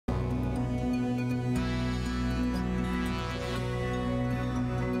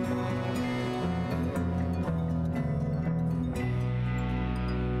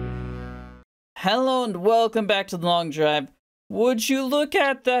Hello and welcome back to the long drive. Would you look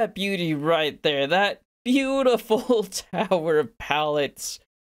at that beauty right there? That beautiful tower of pallets.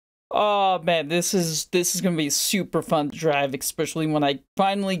 Oh man, this is gonna be super fun to drive, especially when I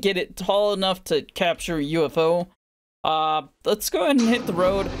finally get it tall enough to capture a UFO. Let's go ahead and hit the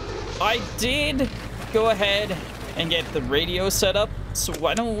road. I did go ahead and get the radio set up, so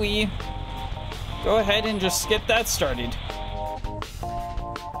why don't we go ahead and just get that started.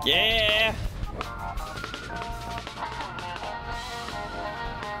 Yeah!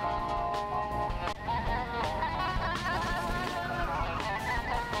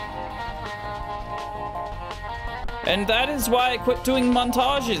 And that is why I quit doing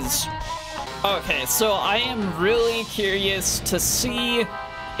montages. Okay, so I am really curious to see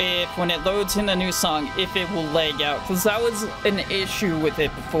if, when it loads in a new song, if it will lag out, because that was an issue with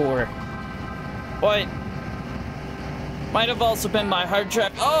it before. But might have also been my hard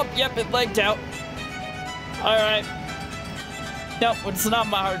drive. Oh, yep, it lagged out. Alright. Nope, it's not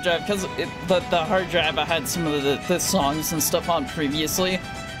my hard drive, because the hard drive I had some of the songs and stuff on previously.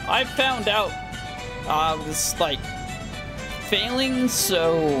 I found out was like failing,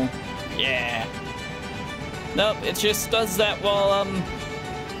 so yeah. Nope, it just does that while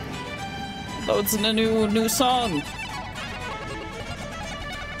loads in a new song.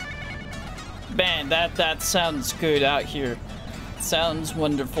 Man, that sounds good out here. Sounds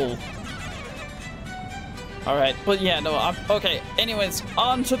wonderful. Alright, but yeah, no, okay, anyways,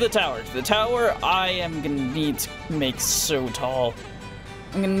 on to the tower. The tower I am gonna need to make so tall.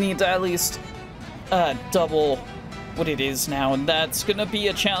 I'm gonna need to at least double what it is now, and that's gonna be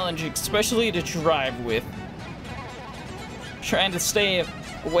a challenge, especially to drive with. Trying to stay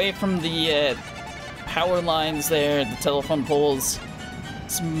away from the power lines there, the telephone poles,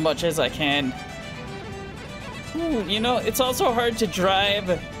 as much as I can. Ooh, you know, it's also hard to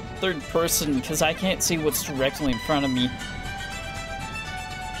drive third person because I can't see what's directly in front of me.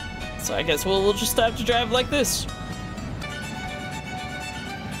 So I guess we'll just have to drive like this.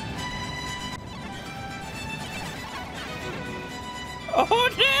 Oh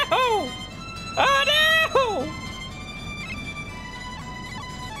no! Oh no!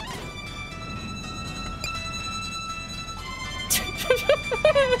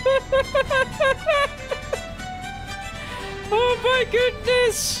 Oh my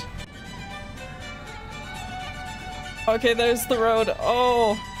goodness! Okay, there's the road.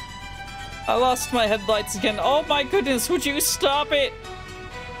 Oh, I lost my headlights again. Oh my goodness, would you stop it?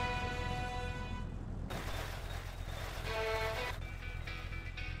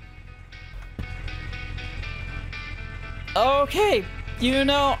 Okay, you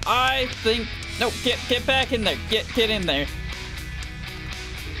know, I think... No, get back in there. Get in there.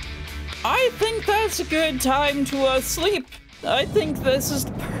 I think that's a good time to sleep. I think this is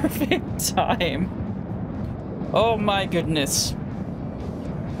the perfect time. Oh my goodness.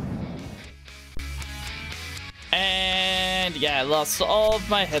 And yeah, I lost all of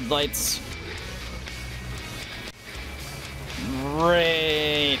my headlights.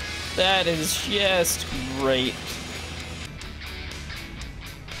 Great. That is just great.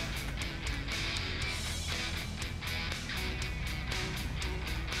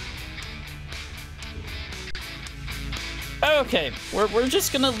 Okay, we're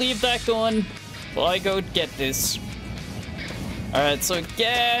just gonna leave that going while I go get this. Alright, so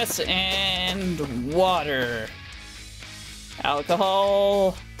gas and water.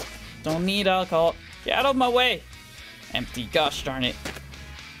 Alcohol. Don't need alcohol. Get out of my way. Empty, gosh darn it.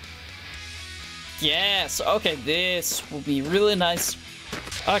 Yes, okay, this will be really nice.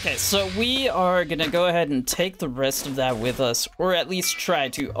 Okay, so we are gonna go ahead and take the rest of that with us, or at least try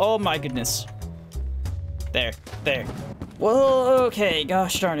to. Oh my goodness. There. Well, okay,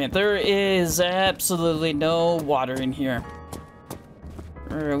 gosh darn it, there is absolutely no water in here.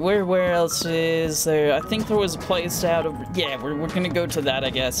 Where else is there? I think there was a place out of... Yeah, we're gonna go to that, I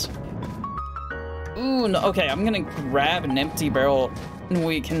guess. Ooh, no, okay, I'm gonna grab an empty barrel, and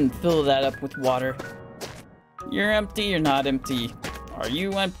we can fill that up with water. You're empty, you're not empty. Are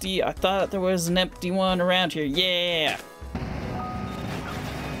you empty? I thought there was an empty one around here. Yeah!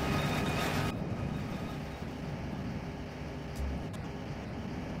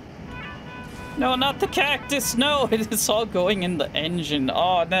 No, not the cactus, no! It is all going in the engine.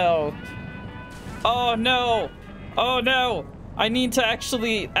 Oh no. Oh no! Oh no! I need to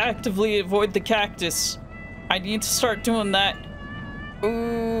actually actively avoid the cactus. I need to start doing that.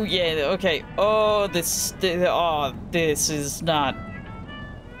 Ooh, yeah, okay. Oh, this is not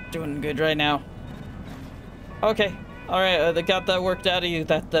doing good right now. Okay, alright, they got that worked out of you.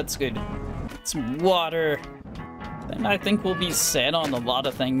 That's good. Some water. Then I think we'll be set on a lot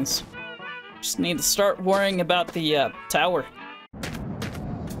of things. Just need to start worrying about the tower.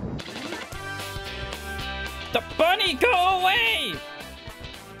 The bunny, go away!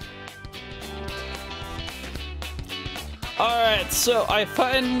 Alright, so I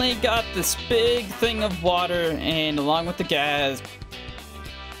finally got this big thing of water, and along with the gas.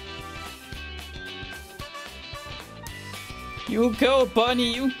 You go,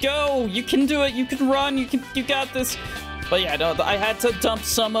 bunny, you go! You can do it, you can run, you got this. But yeah, no, I had to dump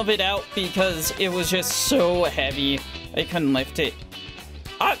some of it out because it was just so heavy. I couldn't lift it.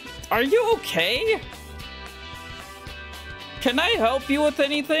 Are you okay? Can I help you with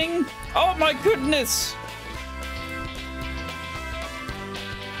anything? Oh my goodness!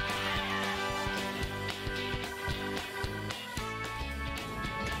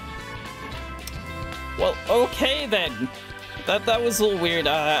 Well, okay then. That was a little weird.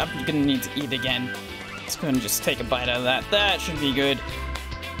 I'm gonna need to eat again. Let's go and just take a bite out of that. That should be good.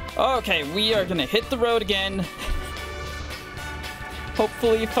 Okay, we are gonna hit the road again.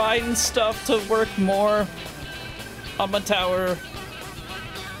 Hopefully find stuff to work more on my tower.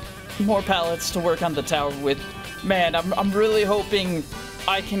 More pallets to work on the tower with. Man, I'm really hoping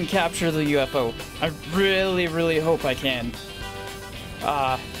I can capture the UFO. I really, really hope I can.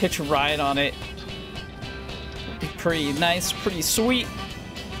 Hitch a ride on it. Be pretty nice, pretty sweet.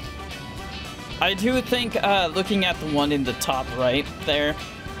 I do think, looking at the one in the top right there,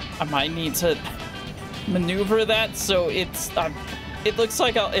 I might need to maneuver that so it's, it looks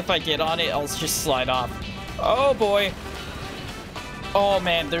like if I get on it, I'll just slide off. Oh boy. Oh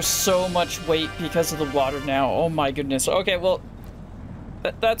man, there's so much weight because of the water now. Oh my goodness. Okay, well,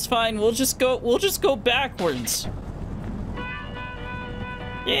 that's fine. We'll just go backwards.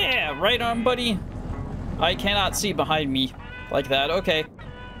 Yeah, right on, buddy. I cannot see behind me like that. Okay.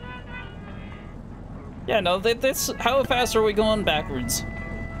 Yeah, no, this, how fast are we going backwards?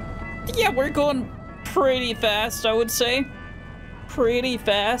 Yeah, we're going pretty fast, I would say. Pretty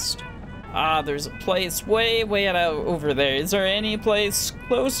fast. There's a place way out over there. Is there any place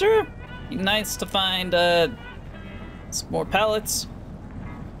closer? Be nice to find, some more pallets.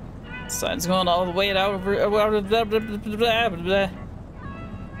 Sign's going all the way out over,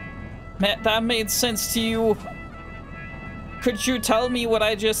 Matt, that made sense to you. Could you tell me what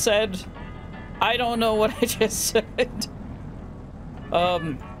I just said? I don't know what I just said.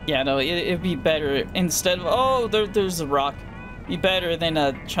 Yeah, no, it'd be better instead of, oh, there's a rock. Be better than,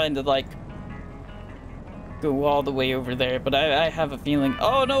 trying to, like, go all the way over there, but I have a feeling,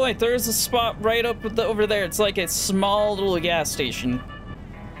 oh, no, wait, there's a spot right up over there. It's like a small little gas station.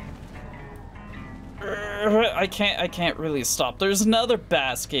 I can't really stop. There's another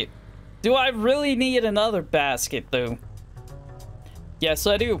basket. Do I really need another basket, though? Yes,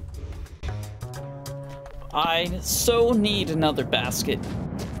 I do. I so need another basket.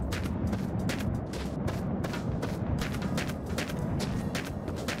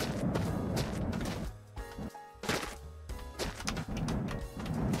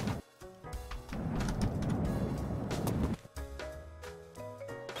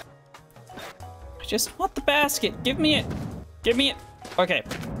 I just want the basket. Give me it. Give me it. Okay.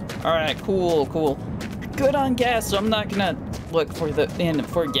 Alright, cool, cool. Good on gas, so I'm not gonna look for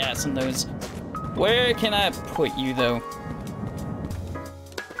for gas in those. Where can I put you, though?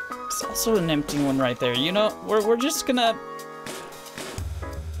 There's also an empty one right there. You know, we're just gonna...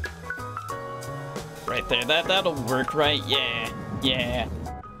 Right there, that'll work, right? Yeah, yeah.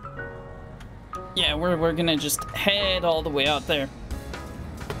 Yeah, we're gonna just head all the way out there.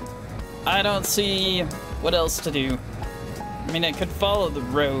 I don't see what else to do. I mean, I could follow the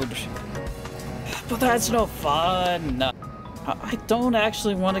road, but that's no fun. I don't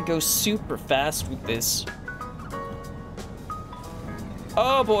actually want to go super fast with this.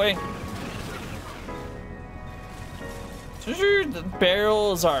 Oh boy. The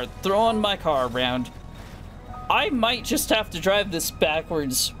barrels are throwing my car around. I might just have to drive this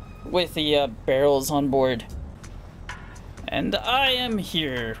backwards with the barrels on board. And I am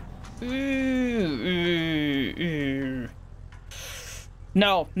here. Ooh.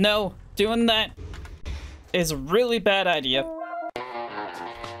 No, no, doing that is a really bad idea.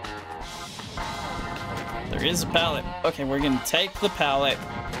 There is a pallet. Okay, we're gonna take the pallet.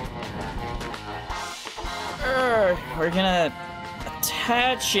 We're gonna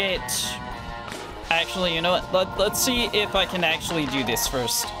attach it. Actually, you know what? Let's see if I can actually do this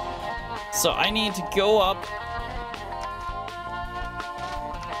first. So I need to go up.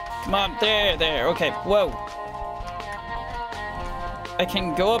 Come on, there, okay, whoa. I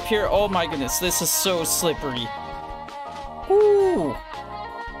can go up here. Oh my goodness, this is so slippery. Ooh.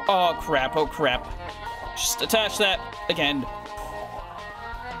 Oh crap, oh crap. Just attach that again.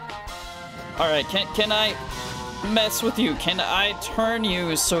 Alright, can I mess with you? Can I turn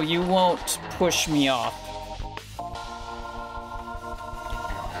you so you won't push me off?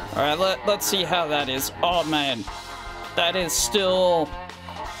 Alright, let's see how that is. Oh man, that is still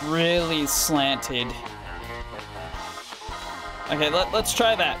really slanted. Okay, let's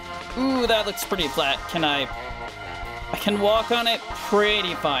try that. Ooh, that looks pretty flat. I can walk on it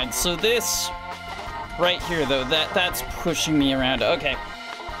pretty fine. So this right here though, that's pushing me around. Okay.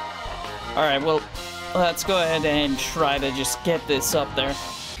 Alright, well, let's go ahead and try to just get this up there.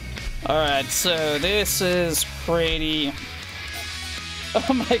 Alright, so this is pretty...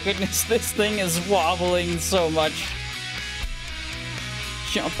 Oh my goodness, this thing is wobbling so much.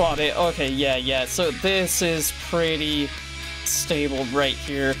 Jump on it. Okay, yeah. So this is pretty stable right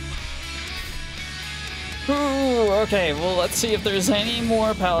here. Ooh, okay, well, let's see if there's any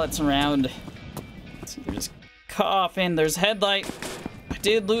more pallets around. Let's see, there's coffin, there's headlight. I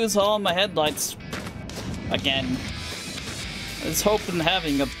did lose all my headlights again. I was hoping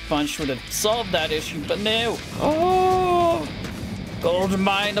having a bunch would have solved that issue, but no. Oh! Gold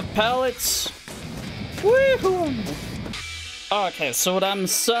mine of pallets. Woohoo! Okay, so what I'm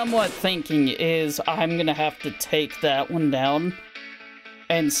somewhat thinking is I'm gonna have to take that one down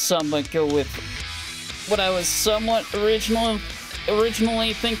and somewhat go with what I was somewhat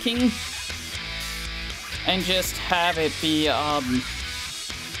originally thinking and just have it be,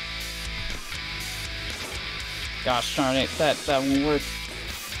 gosh darn it, that won't work.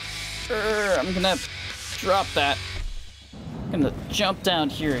 I'm gonna drop that. I'm gonna jump down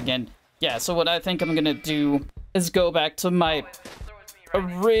here again. Yeah, so what I think I'm gonna do is go back to my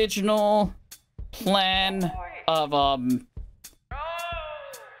original plan of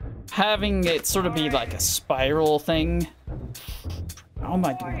having it sort of be like a spiral thing. How am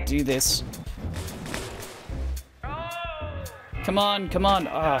I gonna do this? Come on. Come on,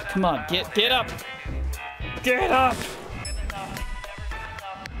 get up! Get up!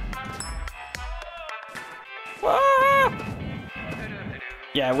 Ah!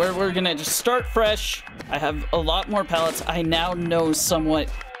 Yeah, we're gonna just start fresh. I have a lot more pallets. I now know somewhat,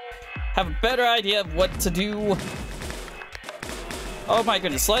 have a better idea of what to do. Oh my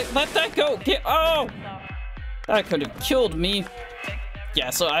goodness, let that go. Oh! That could have killed me.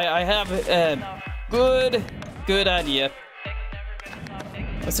 Yeah, so I have a good idea.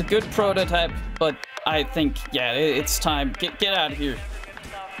 It's a good prototype, but I think, yeah, it's time. Get out of here.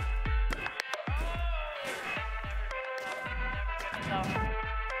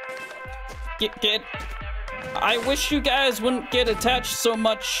 Get. I wish you guys wouldn't get attached so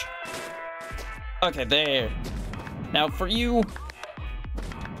much. Okay, there. Now for you.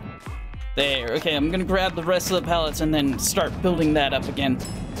 There. Okay, I'm gonna grab the rest of the pallets and then start building that up again.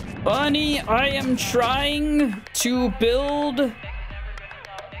 Bunny, I am trying to build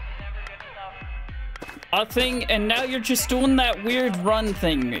a thing, and now you're just doing that weird run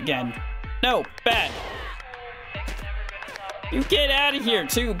thing again. No, bad. You get out of here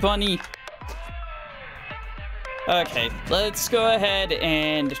too, Bunny. Okay, let's go ahead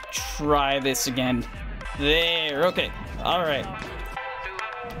and try this again. There, okay, alright.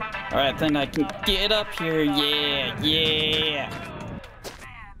 Alright, then I can get up here, yeah.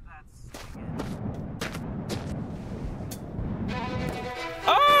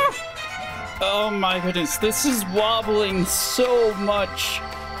 Ah! Oh my goodness, this is wobbling so much.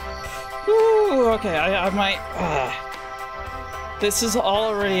 Ooh, okay, I might... This is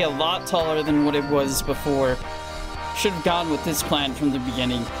already a lot taller than what it was before. Should have gone with this plan from the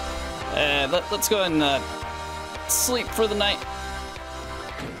beginning. Let's go and sleep for the night.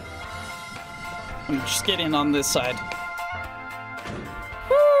 I'm just getting on this side.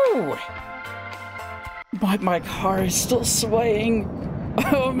 Woo! My car is still swaying.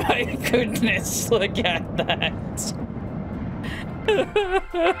 Oh my goodness, look at that.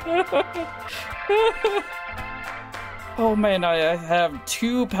 Oh man, I have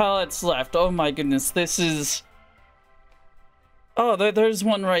 2 pallets left. Oh my goodness, this is... Oh, there's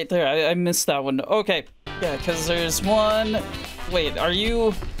one right there. I missed that one. Okay, yeah, because there's one... Wait, are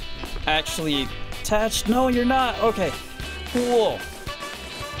you actually attached? No, you're not. Okay, cool.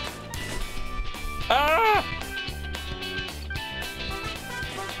 Ah!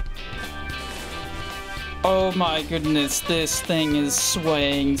 Oh my goodness, this thing is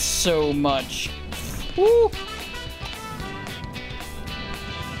swaying so much. Woo!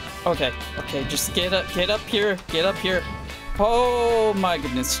 Okay, just get up here, get up here. Oh my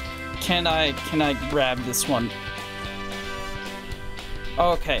goodness. Can I grab this one?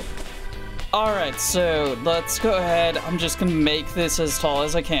 Okay. Alright, so let's go ahead. I'm just gonna make this as tall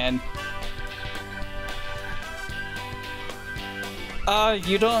as I can.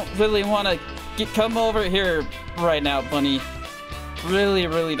 You don't really want to come over here right now, bunny. Really,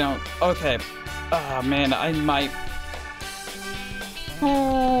 really don't. Okay. Ah, man, I might...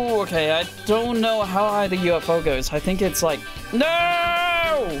 Ooh, okay, I don't know how high the UFO goes. I think it's like...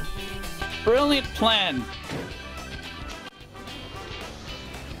 No! Brilliant plan.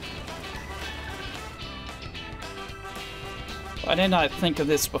 Why didn't I think of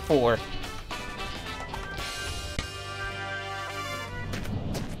this before?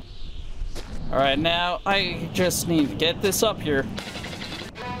 Alright, now I just need to get this up here.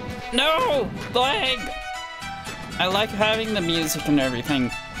 No! Lag! I like having the music and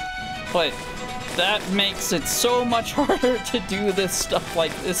everything, but that makes it so much harder to do this stuff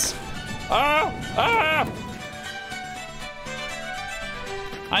like this. Ah! Ah!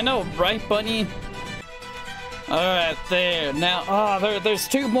 I know, right, bunny? Alright, there. Now, there's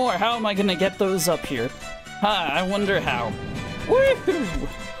two more. How am I gonna get those up here? Huh, I wonder how. Woohoo!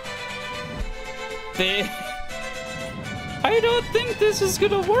 I don't think this is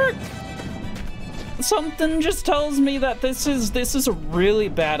gonna work. Something just tells me that this is a really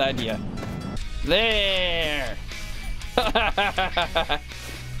bad idea. There.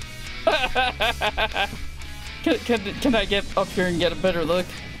 Can I get up here and get a better look?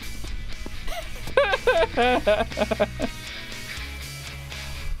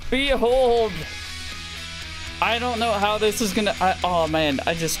 Behold! I don't know how this is gonna... oh man,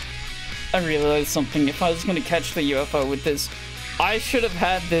 I realized something. If I was gonna catch the UFO with this, I should have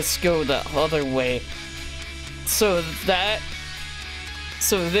had this go the other way. So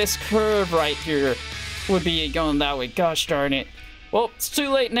this curve right here would be going that way. Gosh darn it. Well, it's too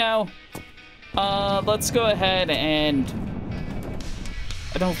late now. Let's go ahead and...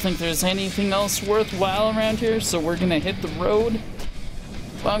 I don't think there's anything else worthwhile around here, so we're gonna hit the road.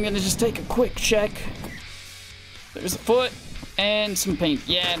 Well, I'm gonna just take a quick check. There's a foot and some paint.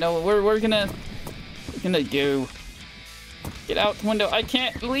 Yeah, no, we're gonna go. Get out the window. I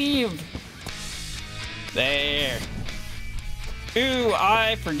can't leave. There. Ooh,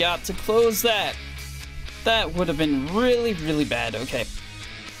 I forgot to close that. That would have been really, really bad. Okay.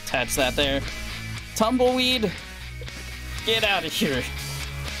 Attach that there. Tumbleweed. Get out of here.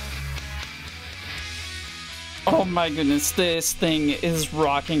 Oh my goodness, this thing is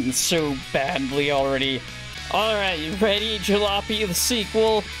rocking so badly already. Alright, you ready, Jalopy, the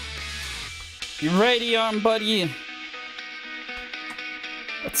sequel? You ready, arm buddy?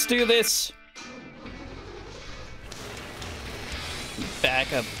 Let's do this.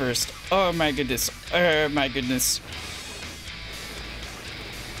 Back up first. Oh my goodness. Oh my goodness.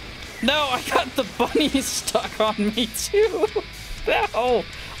 No, I got the bunny stuck on me too. No.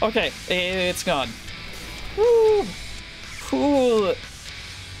 Okay, it's gone. Woo. Cool.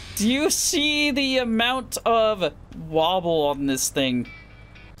 Do you see the amount of wobble on this thing?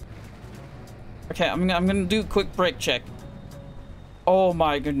 Okay, I'm gonna do a quick brake check. Oh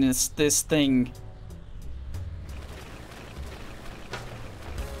my goodness, this thing.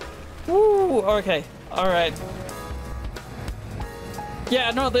 Woo, okay, alright.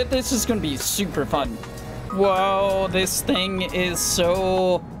 Yeah, no, this is gonna be super fun. Whoa, this thing is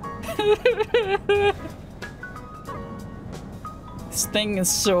so... This thing is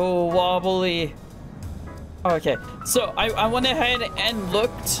so wobbly. Okay, so I went ahead and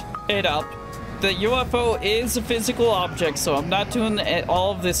looked it up. The UFO is a physical object, so I'm not doing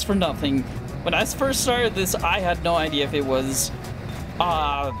all of this for nothing. When I first started this, I had no idea if it was,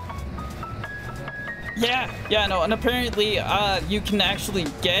 yeah, no, and apparently, you can actually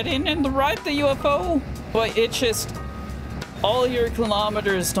get in and ride the UFO, but it's just, all your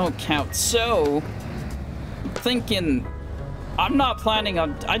kilometers don't count, so, I'm thinking, I'm not planning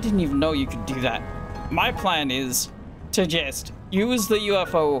on, I didn't even know you could do that. My plan is to just use the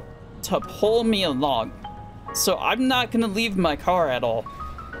UFO to pull me along, so I'm not gonna leave my car at all.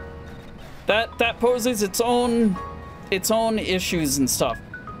 That poses its own issues and stuff,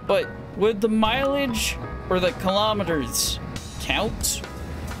 but would the mileage or the kilometers count?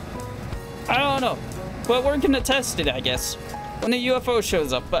 I don't know, but we're gonna test it, I guess, when the UFO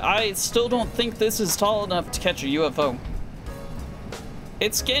shows up. But I still don't think this is tall enough to catch a UFO.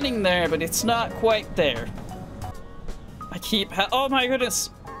 It's getting there, but it's not quite there. I keep oh my goodness.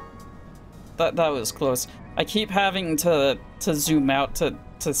 That was close. I keep having to zoom out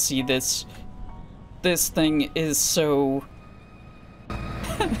to see this. This thing is so...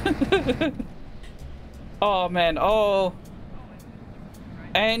 Oh man, oh.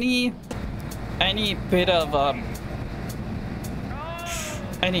 Any bit of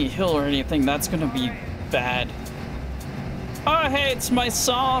any hill or anything, that's gonna be bad. Oh hey, it's my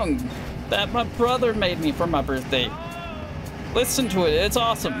song that my brother made me for my birthday. Listen to it, it's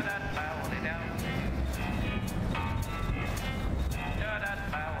awesome.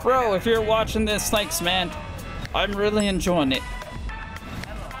 Bro, if you're watching this, thanks, man. I'm really enjoying it.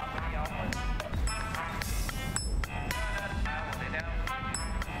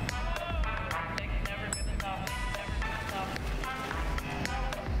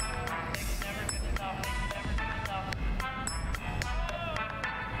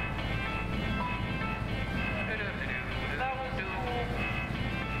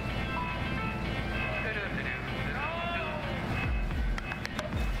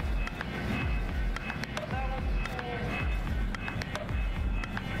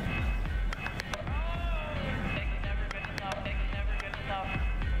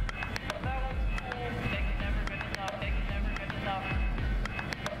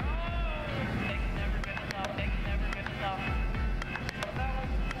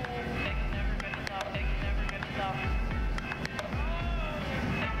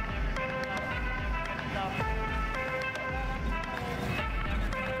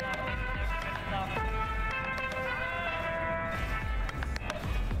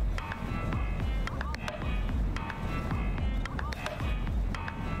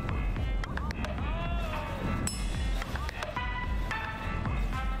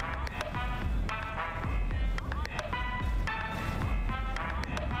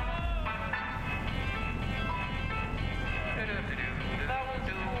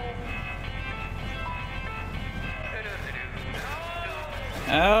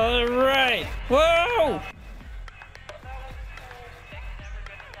 All right. Whoa!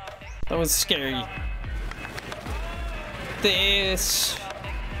 That was scary. This...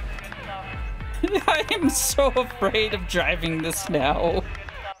 I am so afraid of driving this now.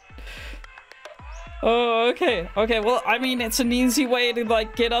 Oh, okay. Okay, well, I mean, it's an easy way to,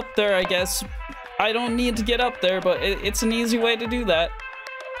 like, get up there, I guess. I don't need to get up there, but it's an easy way to do that.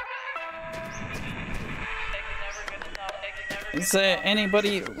 Is there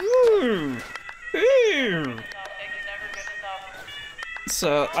anybody? Ooh. Ooh.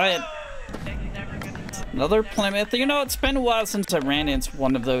 So I had another Plymouth. You know, it's been a while since I ran into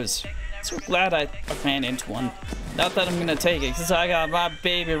one of those. So glad I ran into one. Not that I'm gonna take it, because I got my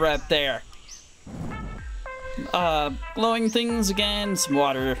baby right there. Glowing things again, some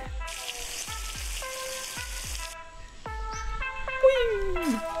water.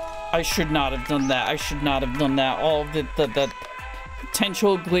 Whee! I should not have done that. I should not have done that. All of the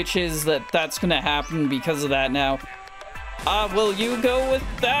potential glitches that's gonna happen because of that now. Will you go with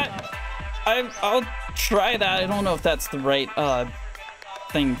that? I'll try that. I don't know if that's the right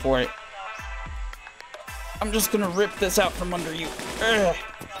thing for it. I'm just gonna rip this out from under you. Ugh.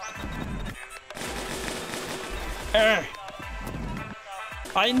 Ugh.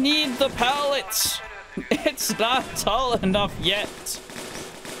 I need the pallets. It's not tall enough yet.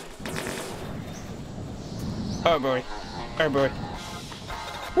 Oh boy. Oh boy.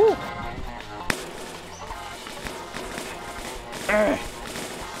 Woo. Ugh.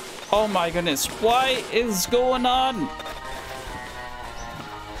 Oh my goodness. What is going on?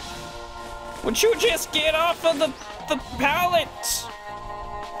 Would you just get off of the pallet?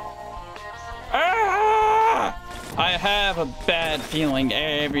 Ah! I have a bad feeling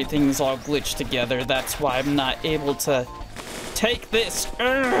everything's all glitched together. That's why I'm not able to take this.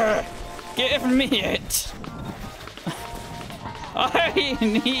 Ugh. Give me it. I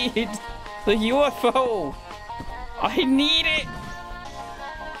need the UFO. I need it.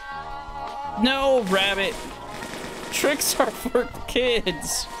 No, rabbit. Tricks are for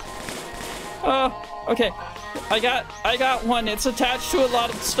kids. Oh, okay. I got one. It's attached to a lot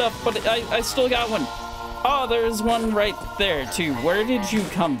of stuff, but I still got one. Oh, there's one right there, too. Where did you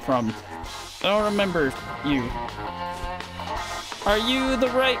come from? I don't remember you. Are you the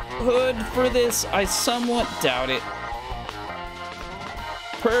right hood for this? I somewhat doubt it.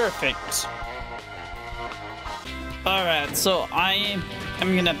 Perfect. All right, so I'm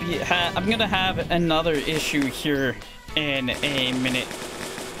gonna have another issue here in a minute.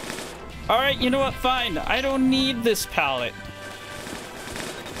 All right, you know what? Fine. I don't need this pallet.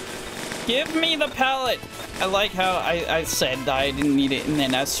 Give me the pallet. I like how I said that I didn't need it, and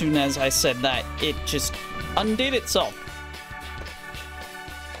then as soon as I said that, it just undid itself.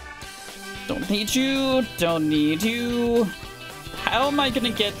 Don't need you. Don't need you. How am I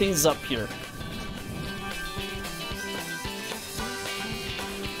gonna get these up here?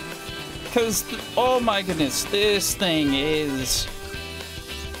 Because, oh my goodness, this thing is...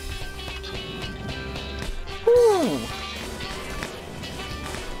 Whew.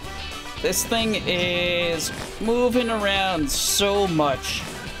 This thing is moving around so much.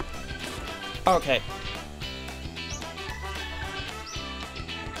 Okay.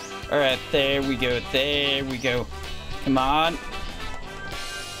 Alright, there we go. There we go. Come on.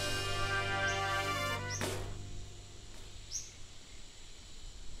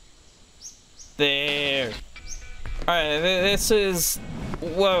 There. Alright, this is...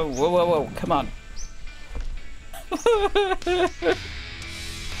 Whoa, whoa, whoa, whoa. Come on.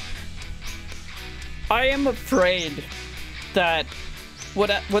 I am afraid that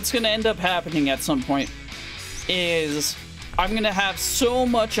what's gonna end up happening at some point is I'm gonna have so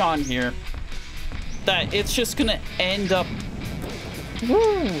much on here that it's just gonna end up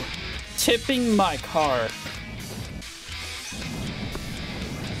tipping my car.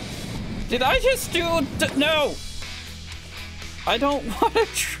 Did I just do... No! I don't want to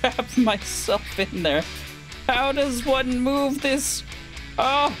trap myself in there. How does one move this?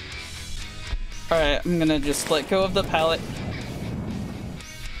 Oh! Alright, I'm gonna just let go of the pallet.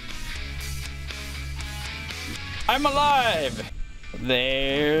 I'm alive!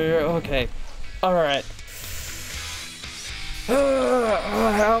 There, okay. Alright.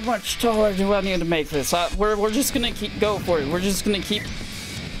 How much taller do I need to make this? We're just gonna go for it. We're just gonna keep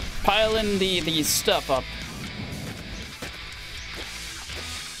piling the stuff up.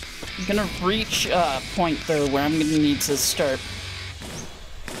 I'm gonna reach a point though where I'm gonna need to start,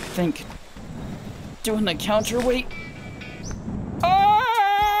 I think, doing a counterweight.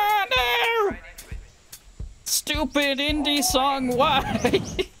 Oh no! Stupid indie song, why?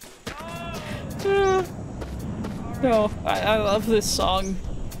 No, I love this song.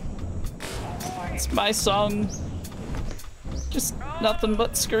 It's my song. Just nothing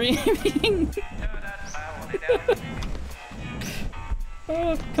but screaming.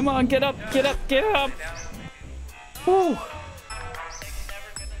 Oh, come on, get up, get up, get up. Whew.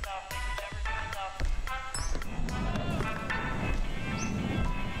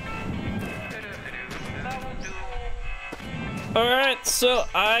 Alright, so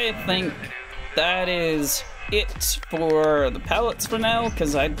I think that is it for the pallets for now,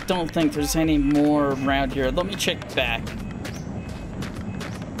 because I don't think there's any more around here. Let me check back.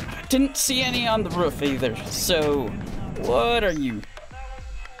 Didn't see any on the roof either, so what are you?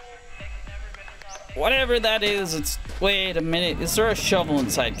 Whatever that is, it's... Wait a minute, is there a shovel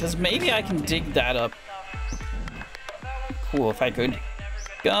inside? Because maybe I can dig that up. Cool, if I could.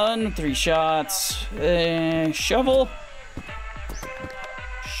 Gun, 3 shots. Shovel.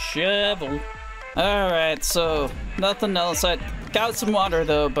 Shovel. Alright, so nothing else. I got some water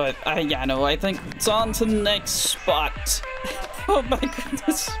though, but yeah, no, I think it's on to the next spot. Oh my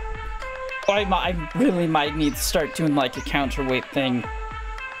goodness. I really might need to start doing like a counterweight thing,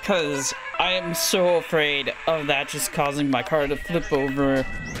 because I am so afraid of that just causing my car to flip over.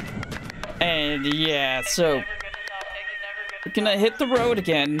 And yeah, so we're gonna hit the road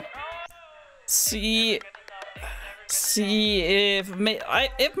again. See if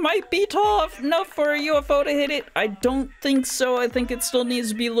it might be tall enough for a UFO to hit it. I don't think so. I think it still needs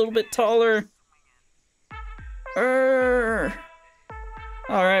to be a little bit taller.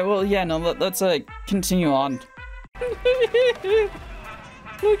 Alright, well, yeah, no, let's continue on.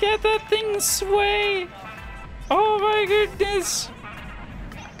 Look at that thing sway! Oh my goodness!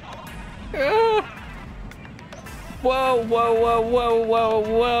 Whoa, whoa, whoa, whoa, whoa,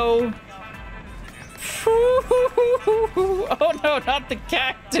 whoa! Oh no, not the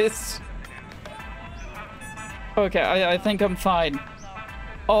cactus! Okay, I think I'm fine.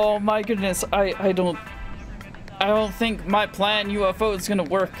 Oh my goodness, I don't think my plan UFO is gonna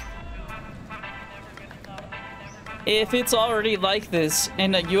work. If it's already like this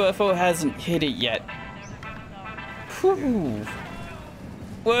and a UFO hasn't hit it yet. Whew.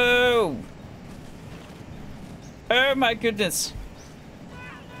 Whoa! Oh my goodness.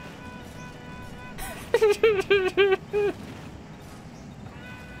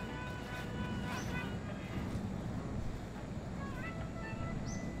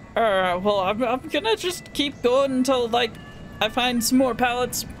 Alright, well, I'm gonna just keep going until, like, I find some more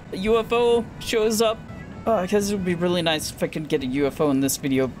pallets, a UFO shows up. Because it would be really nice if I could get a UFO in this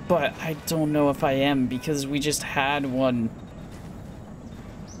video, but I don't know if I am, because we just had one.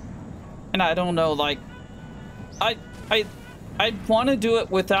 And I don't know, like, I'd want to do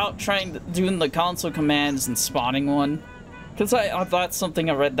it without doing the console commands and spawning one. Because that's something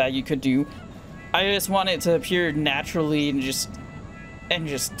I read that you could do. I just want it to appear naturally and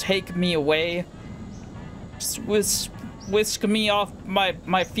just take me away. Just whisk me off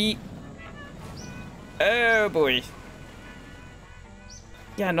my feet. Oh boy.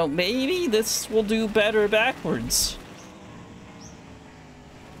 Yeah, no, maybe this will do better backwards.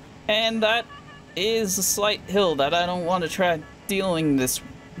 And that is a slight hill that I don't want to try dealing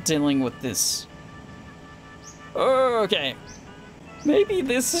with this. Okay. Maybe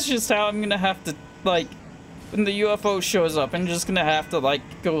this is just how I'm gonna have to, like, when the UFO shows up, I'm just gonna have to, like,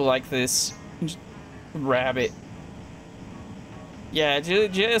 go like this. And just grab it. Yeah,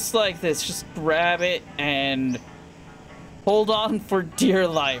 just like this. Just grab it and hold on for dear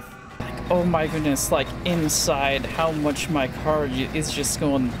life. Like, oh my goodness, like, inside, how much my car is just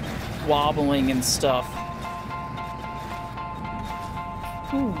going wobbling and stuff.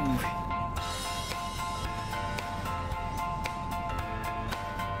 Ooh.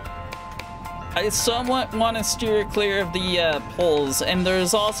 I somewhat want to steer clear of the poles, and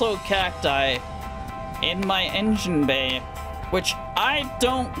there's also cacti in my engine bay, which I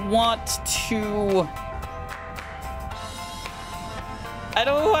don't want to... I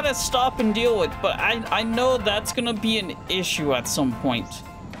don't want to stop and deal with, but I know that's gonna be an issue at some point.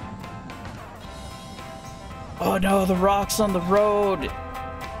 Oh no, the rock's on the road.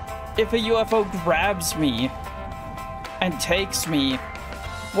 If a UFO grabs me and takes me,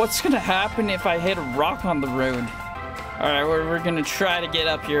 what's gonna happen if I hit a rock on the road? Alright, we're gonna try to get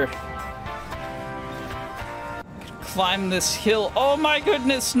up here. Climb this hill. Oh my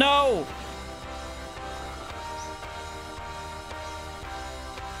goodness, no!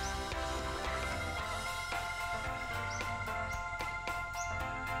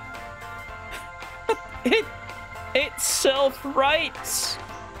 It self-rights!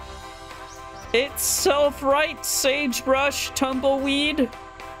 It self-rights, sagebrush, tumbleweed.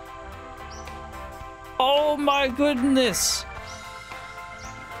 Oh my goodness!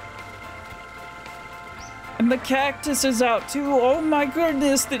 And the cactus is out too. Oh my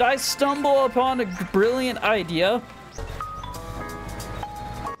goodness, did I stumble upon a brilliant idea?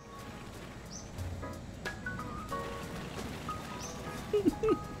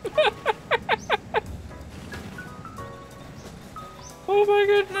 Oh my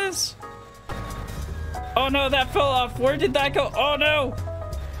goodness. Oh no, that fell off. Where did that go? Oh no!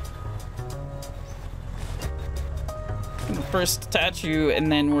 I'm gonna first attach you,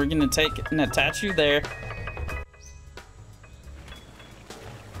 and then we're gonna take and attach you there.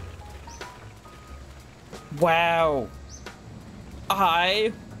 Wow.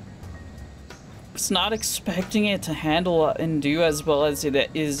 I was not expecting it to handle and do as well as it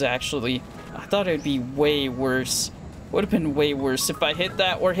is actually. I thought it would be way worse. Would have been way worse if I hit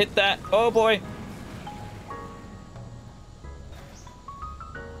that or hit that. Oh boy.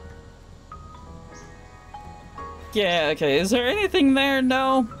 Yeah, okay. Is there anything there?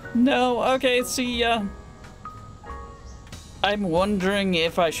 No. No. Okay, see ya. I'm wondering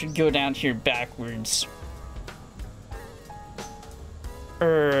if I should go down here backwards.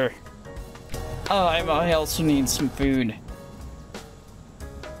 Oh, I also need some food.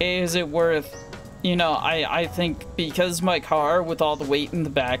 Is it worth... You know, I think because my car, with all the weight in the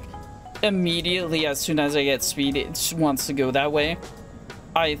back, immediately as soon as I get speed, it just wants to go that way.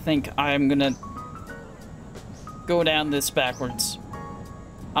 I think I'm gonna go down this backwards.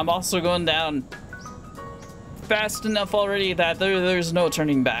 I'm also going down fast enough already that there's no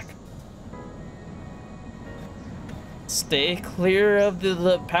turning back. Stay clear of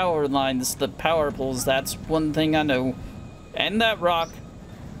the power lines, the power poles, that's one thing I know. And that rock.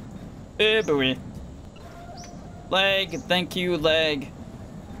 Eh, boy. Leg, thank you, leg.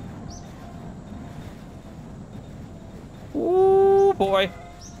 Ooh, boy.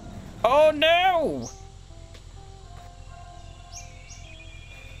 Oh, no!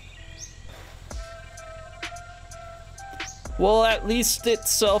 Well, at least it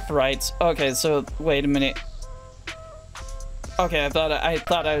self-rights. Okay, so, wait a minute. Okay, I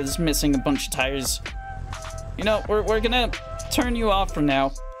thought I was missing a bunch of tires. You know, we're gonna turn you off for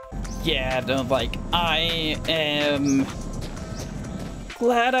now. Yeah, no, like, I am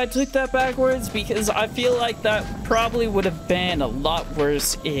glad I took that backwards because I feel like that probably would have been a lot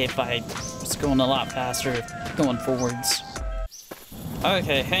worse if I was going a lot faster going forwards.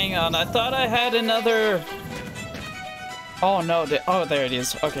 Okay, hang on. I thought I had another... Oh, no. Oh, there it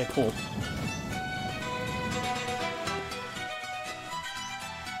is. Okay, cool.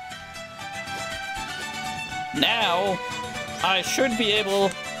 Now, I should be able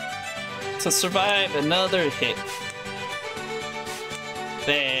to survive another hit.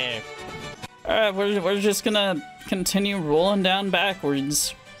 There. Alright, we're just gonna continue rolling down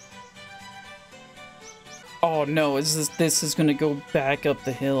backwards. Oh no, this is gonna go back up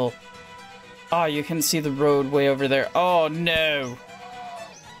the hill. Oh, you can see the road way over there. Oh no.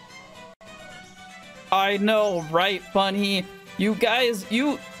 I know, right, bunny? You guys,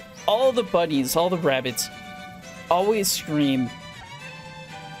 all the bunnies, all the rabbits, always scream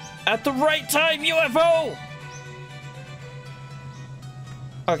at the right time, UFO!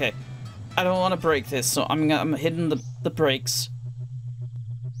 Okay, I don't want to break this, so I'm hitting the brakes.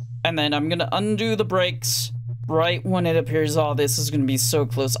 And then I'm gonna undo the brakes right when it appears. Oh, this is gonna be so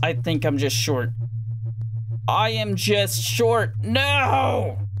close. I think I'm just short. I am just short.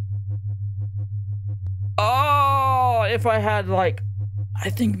 No! Oh, if I had like, I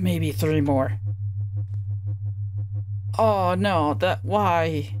think maybe 3 more. Oh no,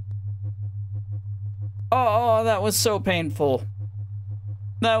 why? Oh, that was so painful.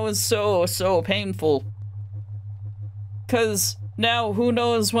 That was so painful. 'Cause now who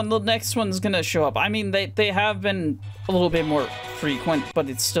knows when the next one's gonna show up. I mean, they have been a little bit more frequent, but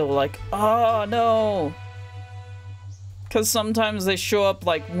it's still like, oh no. 'Cause sometimes they show up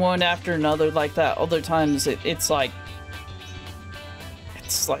like one after another like that. Other times it's like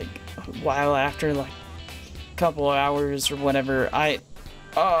a while after, like a couple of hours or whatever.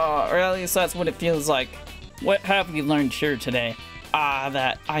 Or at least that's what it feels like. What have we learned here today?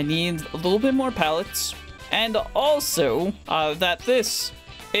 That I need a little bit more pallets, and also that this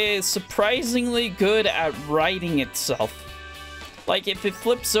is surprisingly good at righting itself. Like, if it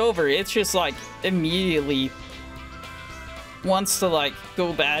flips over, it's just like immediately wants to like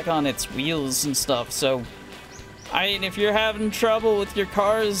go back on its wheels and stuff. So I mean, if you're having trouble with your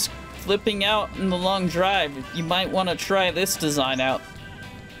cars flipping out in the long drive, you might want to try this design out.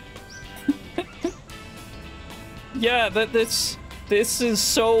 Yeah, this is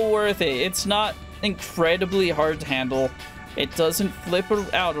so worth it. It's not incredibly hard to handle. It doesn't flip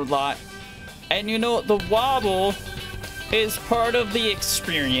out a lot. And you know, the wobble is part of the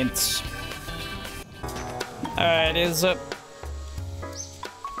experience. Alright,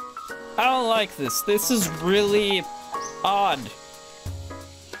 I don't like this. This is really odd.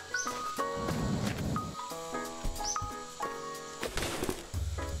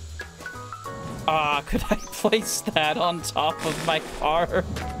 Could I place that on top of my car?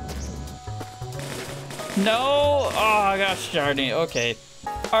 No! Oh, gosh darn it. Okay.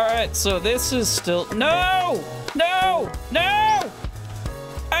 Alright, so this is still... No! No! No!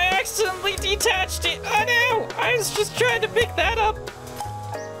 I accidentally detached it! Oh no! I was just trying to pick that up!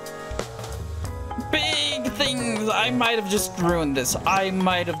 Big things! I might have just ruined this. I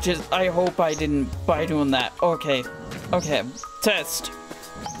hope I didn't by doing that. Okay. Okay. Test.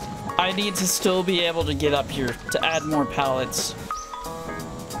 I need to still be able to get up here to add more pallets.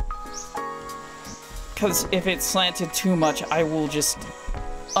 Because if it's slanted too much, I will just...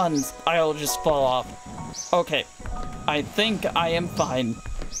 I'll just fall off. Okay. I think I am fine.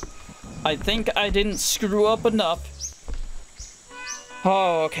 I think I didn't screw up enough.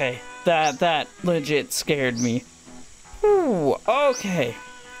 Oh, okay. That legit scared me. Ooh, okay.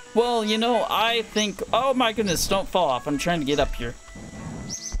 Well, you know, I think... Oh my goodness, don't fall off. I'm trying to get up here.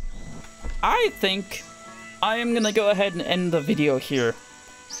 I think I am gonna go ahead and end the video here.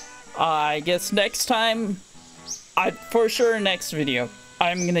 I guess next time, for sure next video,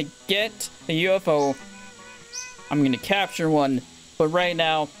 I'm gonna get a UFO. I'm gonna capture one, but right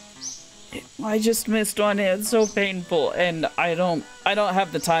now, I just missed one. It's so painful, and I don't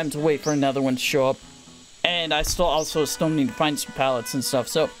have the time to wait for another one to show up. And I also still need to find some pallets and stuff.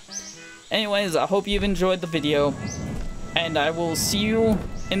 So, anyways, I hope you've enjoyed the video, and I will see you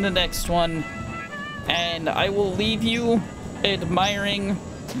in the next one. And I will leave you admiring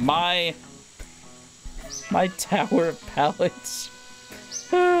my tower of pallets.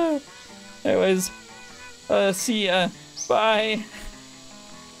 Anyways, see ya. Bye.